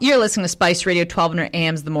You're listening to Spice Radio 1200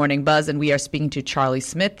 AM's The Morning Buzz, and we are speaking to Charlie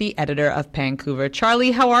Smith, the editor of Pancouver. Charlie,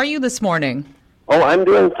 how are you this morning? Oh, I'm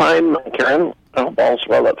doing fine, Karen. I hope all's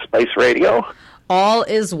well at Spice Radio. All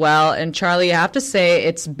is well, and Charlie, I have to say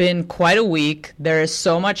it's been quite a week. There is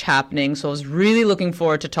so much happening, so I was really looking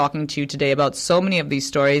forward to talking to you today about so many of these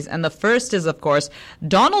stories. And the first is, of course,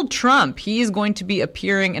 Donald Trump. He is going to be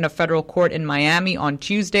appearing in a federal court in Miami on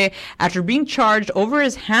Tuesday after being charged over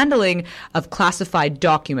his handling of classified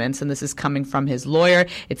documents, and this is coming from his lawyer.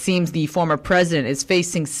 It seems the former president is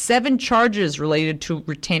facing 7 charges related to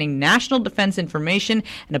retaining national defense information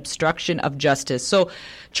and obstruction of justice. So,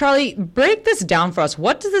 Charlie, break this down for us.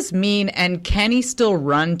 What does this mean, and can he still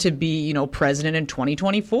run to be, president in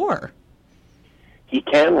 2024? He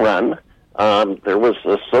can run. There was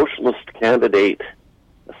a socialist candidate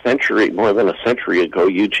more than a century ago,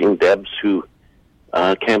 Eugene Debs, who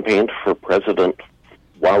campaigned for president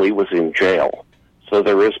while he was in jail. So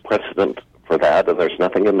there is precedent for that, and there's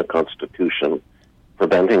nothing in the Constitution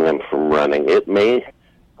preventing him from running. It may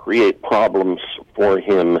create problems for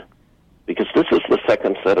him because this is the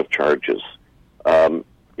second set of charges.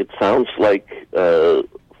 It sounds like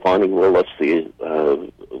Fani Willis,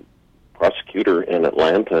 the prosecutor in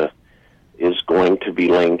Atlanta, is going to be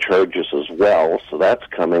laying charges as well, so that's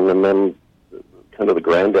coming. And then kind of the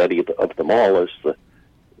granddaddy of them all is the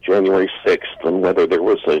January 6th, and whether there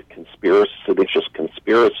was a seditious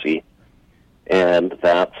conspiracy, and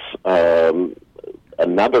that's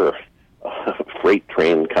another freight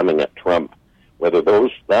train coming at Trump, whether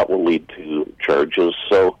that will lead to charges.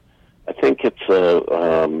 So I think he's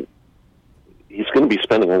going to be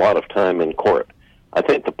spending a lot of time in court. I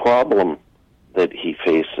think the problem that he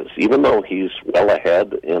faces, even though he's well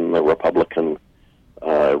ahead in the Republican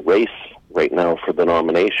race right now for the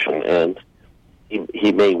nomination, and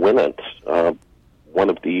he may win it, one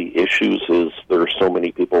of the issues is there are so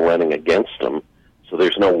many people running against him, so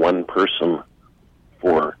there's no one person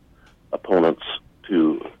for opponents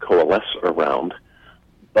to coalesce around.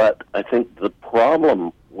 But I think the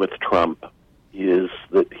problem with Trump is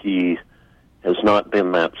that he has not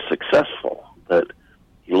been that successful, that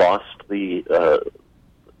he lost the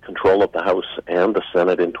control of the House and the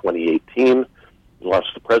Senate in 2018. He lost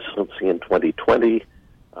the presidency in 2020.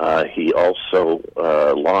 He also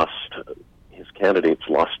his candidates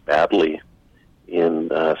lost badly in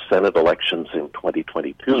Senate elections in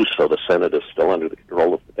 2022, so the Senate is still under the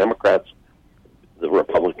control of the Democrats. The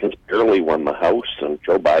Republicans barely won the House, and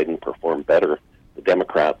Joe Biden performed better, the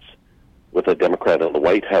Democrats, with a Democrat in the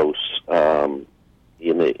White House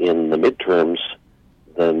in the midterms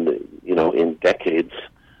than, in decades,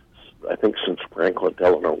 I think since Franklin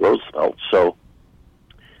Delano Roosevelt. So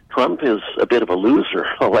Trump is a bit of a loser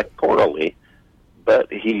electorally,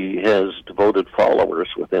 but he has devoted followers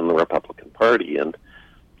within the Republican Party, and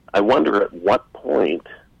I wonder at what point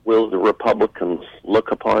will the Republicans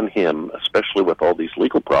look upon him, especially with all these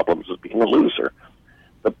legal problems, as being a loser.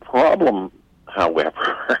 The problem,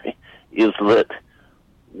 however, is that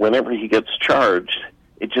whenever he gets charged,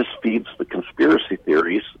 it just feeds the conspiracy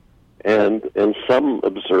theories, and some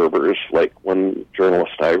observers, like one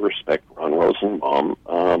journalist I respect, Ron Rosenbaum,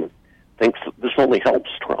 thinks that this only helps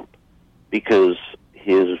Trump because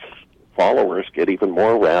his followers get even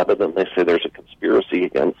more rabid, and they say there's a conspiracy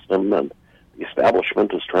against him, and the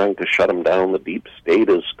establishment is trying to shut him down. The deep state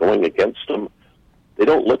is going against him. They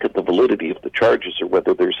don't look at the validity of the charges or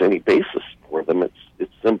whether there's any basis for them.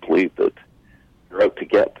 It's simply that they're out to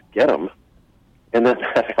get him, and then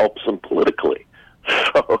that helps him politically.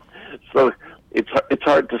 So it's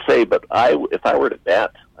hard to say. But if I were to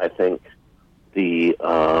bet, I think the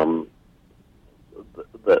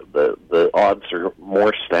odds are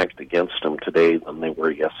more stacked against him today than they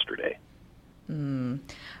were yesterday.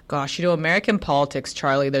 Gosh, American politics,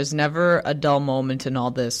 Charlie, there's never a dull moment in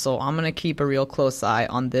all this, so I'm going to keep a real close eye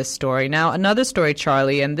on this story. Now, another story,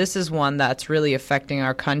 Charlie, and this is one that's really affecting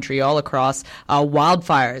our country all across,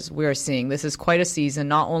 wildfires we're seeing. This is quite a season,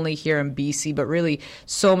 not only here in BC, but really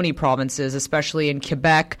so many provinces, especially in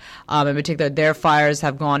Quebec. In particular, their fires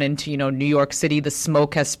have gone into, New York City. The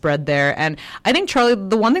smoke has spread there. And I think, Charlie,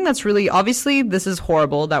 the one thing that's really, obviously, this is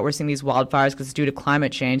horrible that we're seeing these wildfires because it's due to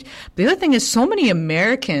climate change. But the other thing is so many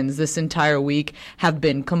Americans this entire week have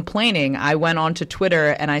been complaining. I went onto Twitter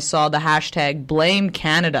and I saw the hashtag blame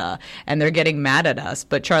Canada, and they're getting mad at us.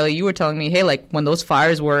 But Charlie, you were telling me, hey, like when those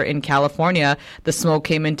fires were in California, the smoke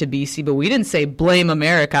came into BC, but we didn't say blame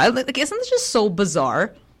America. Like, isn't this just so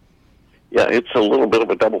bizarre? Yeah, it's a little bit of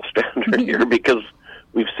a double standard here because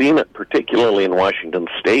we've seen it particularly in Washington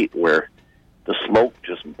State where the smoke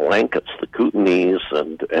just blankets the Kootenays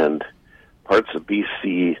and parts of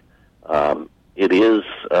BC. it is,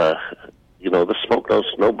 the smoke knows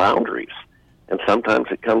no boundaries. And sometimes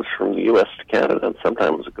it comes from the U.S. to Canada, and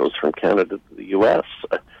sometimes it goes from Canada to the U.S.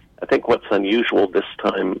 I think what's unusual this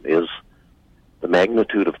time is the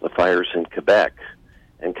magnitude of the fires in Quebec.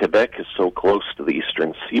 And Quebec is so close to the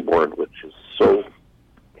eastern seaboard, which is so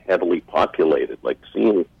heavily populated. Like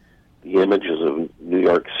seeing the images of New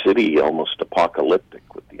York City, almost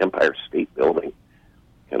apocalyptic, with the Empire State Building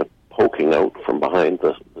kind of poking out from behind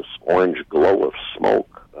this orange glow of smoke.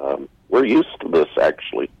 We're used to this,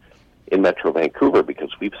 actually, in Metro Vancouver, because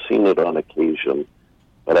we've seen it on occasion,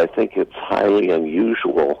 but I think it's highly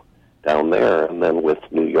unusual down there. And then with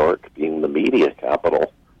New York being the media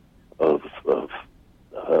capital of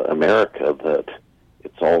America, that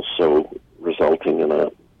it's also resulting in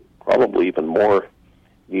a probably even more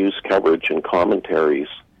news coverage and commentaries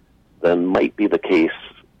than might be the case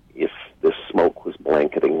if this smoke was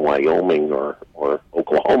blanketing Wyoming or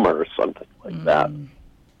Oklahoma or something like that.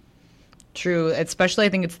 True, especially I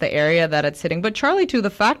think it's the area that it's hitting. But Charlie, too, the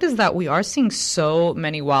fact is that we are seeing so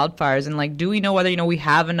many wildfires, and do we know whether we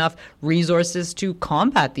have enough resources to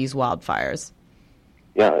combat these wildfires?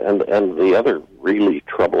 Yeah, and the other really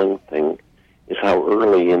troubling thing is how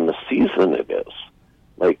early in the season it is,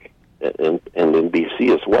 and in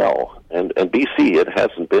BC as well. And BC, it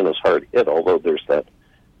hasn't been as hard hit, although there's that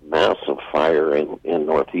massive fire in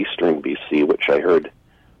northeastern BC, which I heard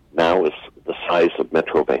now is the size of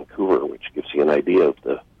Metro Vancouver, which gives you an idea of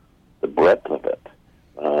the breadth of it.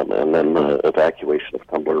 And then the evacuation of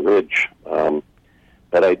Tumbler Ridge.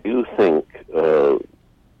 But I do think it's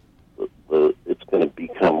going to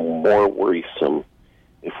become more worrisome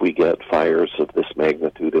if we get fires of this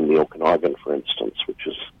magnitude in the Okanagan, for instance, which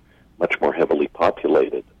is much more heavily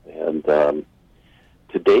populated. And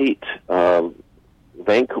to date,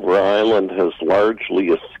 Vancouver Island has largely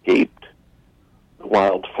escaped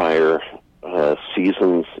wildfire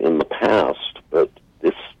seasons in the past, but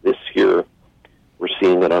this year we're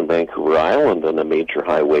seeing it on Vancouver Island and a major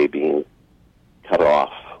highway being cut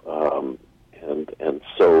off, and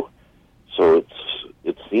so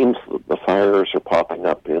it seems that the fires are popping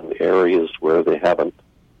up in areas where they haven't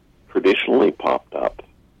traditionally popped up,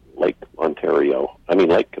 like Ontario.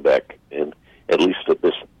 Like Quebec, and at least at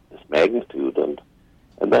this magnitude, and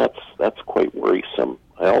that's quite worrisome.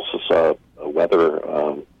 I also saw weather.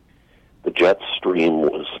 The jet stream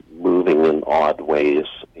was moving in odd ways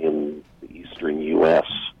in the eastern U.S.,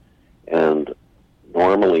 and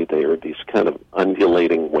normally they are these kind of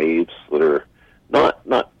undulating waves that are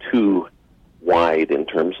not too wide in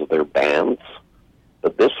terms of their bands,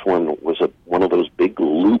 but this one was one of those big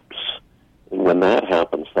loops, and when that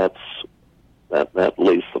happens, that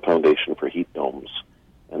lays the foundation for heat domes,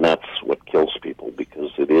 and that's what kills people,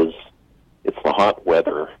 because it's the hot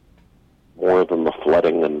weather more than the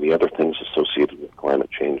flooding and the other things associated with climate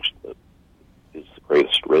change that is the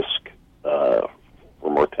greatest risk for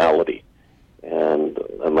mortality. And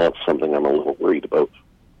that's something I'm a little worried about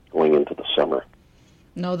going into the summer.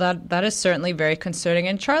 No, that is certainly very concerning.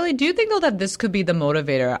 And Charlie, do you think, though, that this could be the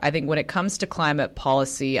motivator? I think when it comes to climate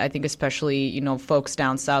policy, I think especially, folks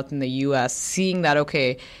down south in the U.S., seeing that,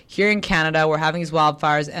 okay, here in Canada, we're having these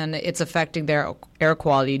wildfires and it's affecting their air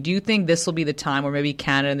quality. Do you think this will be the time where maybe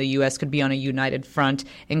Canada and the U.S. could be on a united front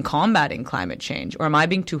in combating climate change? Or am I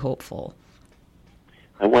being too hopeful?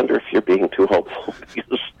 I wonder if you're being too hopeful,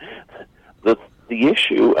 because the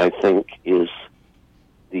issue, I think, is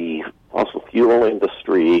the fossil fuel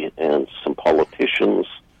industry and some politicians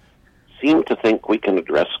seem to think we can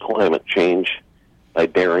address climate change by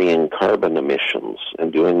burying carbon emissions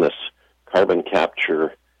and doing this carbon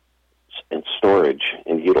capture and storage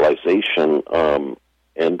and utilization.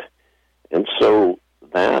 And so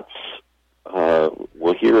that's,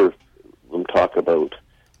 we'll hear them talk about,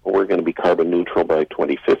 we're going to be carbon neutral by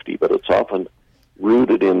 2050, but it's often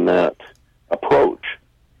rooted in that approach,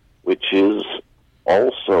 which is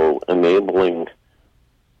also enabling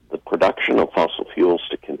the production of fossil fuels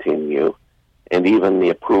to continue, and even the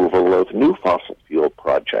approval of new fossil fuel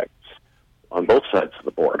projects on both sides of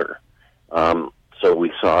the border. So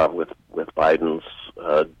we saw with Biden's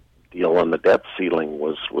deal on the debt ceiling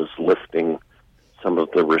was lifting some of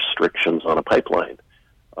the restrictions on a pipeline,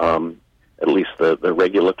 at least the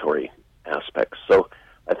regulatory aspects. So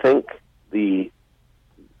I think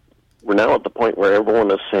we're now at the point where everyone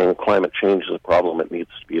is saying climate change is a problem, it needs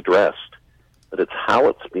to be addressed. But it's how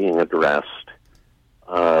it's being addressed.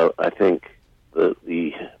 I think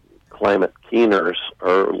the climate keeners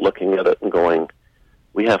are looking at it and going,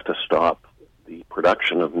 we have to stop the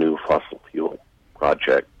production of new fossil fuel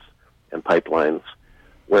projects and pipelines,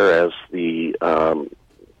 whereas the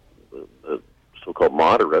so-called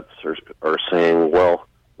moderates are saying, well,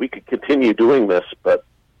 we could continue doing this, but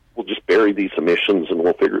we'll just bury these emissions and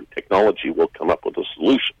we'll figure technology will come up with a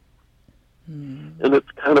solution. And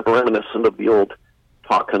it's kind of reminiscent of the old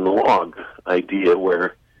talk and log idea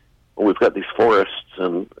where we've got these forests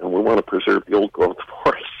and we want to preserve the old growth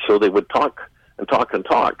forests. So they would talk and talk and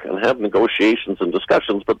talk and have negotiations and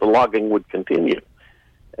discussions, but the logging would continue.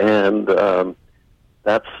 And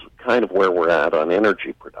that's kind of where we're at on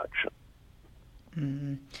energy production.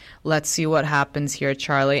 Let's see what happens here,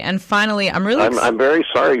 Charlie. And finally, I'm very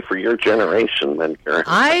sorry for your generation, then, Karen.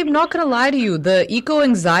 I'm not going to lie to you. The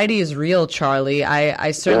eco-anxiety is real, Charlie.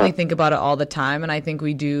 I certainly think about it all the time, and I think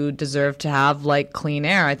we do deserve to have, clean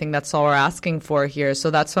air. I think that's all we're asking for here.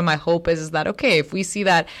 So that's why my hope is that, okay, if we see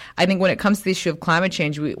that, I think when it comes to the issue of climate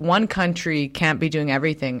change, one country can't be doing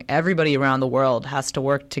everything. Everybody around the world has to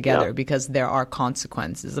work together because there are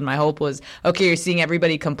consequences. And my hope was, okay, you're seeing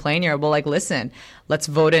everybody complain here. Well, listen, let's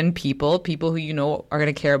vote in people who are going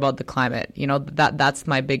to care about the climate. That's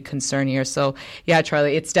my big concern here. So yeah,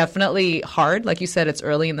 Charlie, it's definitely hard. Like you said, it's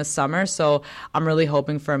early in the summer, so I'm really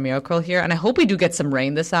hoping for a miracle here. And I hope we do get some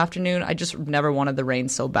rain this afternoon. I just never wanted the rain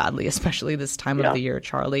so badly, especially this time of the year,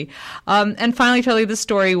 Charlie. And finally, Charlie, this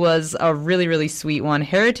story was a really, really sweet one.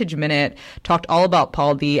 Heritage Minute talked all about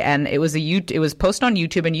Paldi, and it was posted on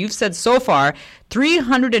YouTube, and you've said so far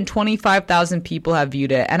 325,000 people have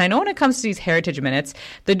viewed it. And I know when it comes to these Heritage Minutes,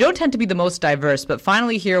 they don't tend to be the most diverse, but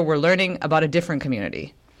finally here we're learning about a different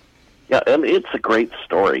community. Yeah, and it's a great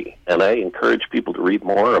story, and I encourage people to read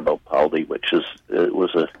more about Paldi, which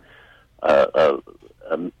was a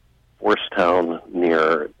forest town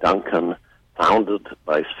near Duncan, founded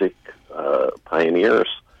by Sikh pioneers,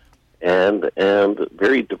 and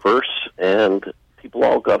very diverse, and people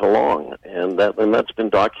all got along, and that's been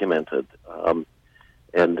documented.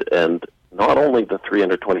 And not only the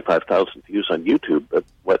 325,000 views on YouTube, but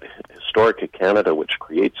what Historica Canada, which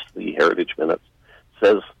creates the Heritage Minutes,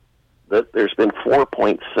 says that there's been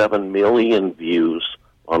 4.7 million views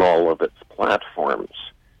on all of its platforms.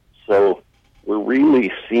 So we're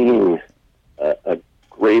really seeing a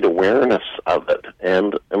great awareness of it.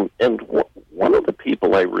 And one of the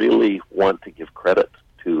people I really want to give credit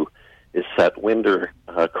to is Satwinder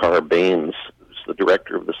Kaur Bains, who's the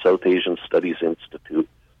director of the South Asian Studies Institute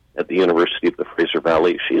at the University of the Fraser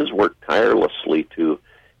Valley. She has worked tirelessly to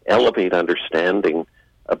elevate understanding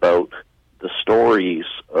about the stories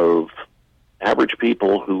of average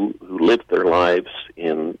people who lived their lives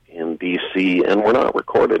in BC and were not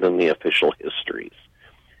recorded in the official histories.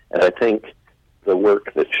 And I think the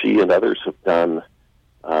work that she and others have done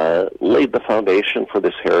laid the foundation for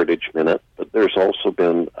this Heritage Minute, but there's also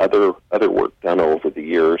been other work done over the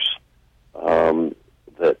years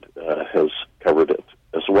that has covered it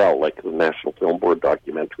as well, like the National Film Board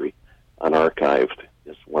documentary Unarchived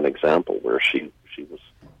is one example where she was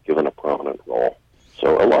given a prominent role.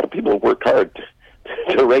 So a lot of people have worked hard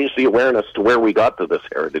to raise the awareness to where we got to this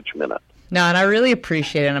Heritage Minute. No, and I really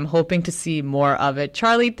appreciate it, and I'm hoping to see more of it.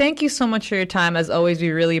 Charlie, thank you so much for your time. As always, we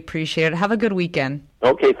really appreciate it. Have a good weekend.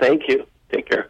 Okay, thank you. Take care.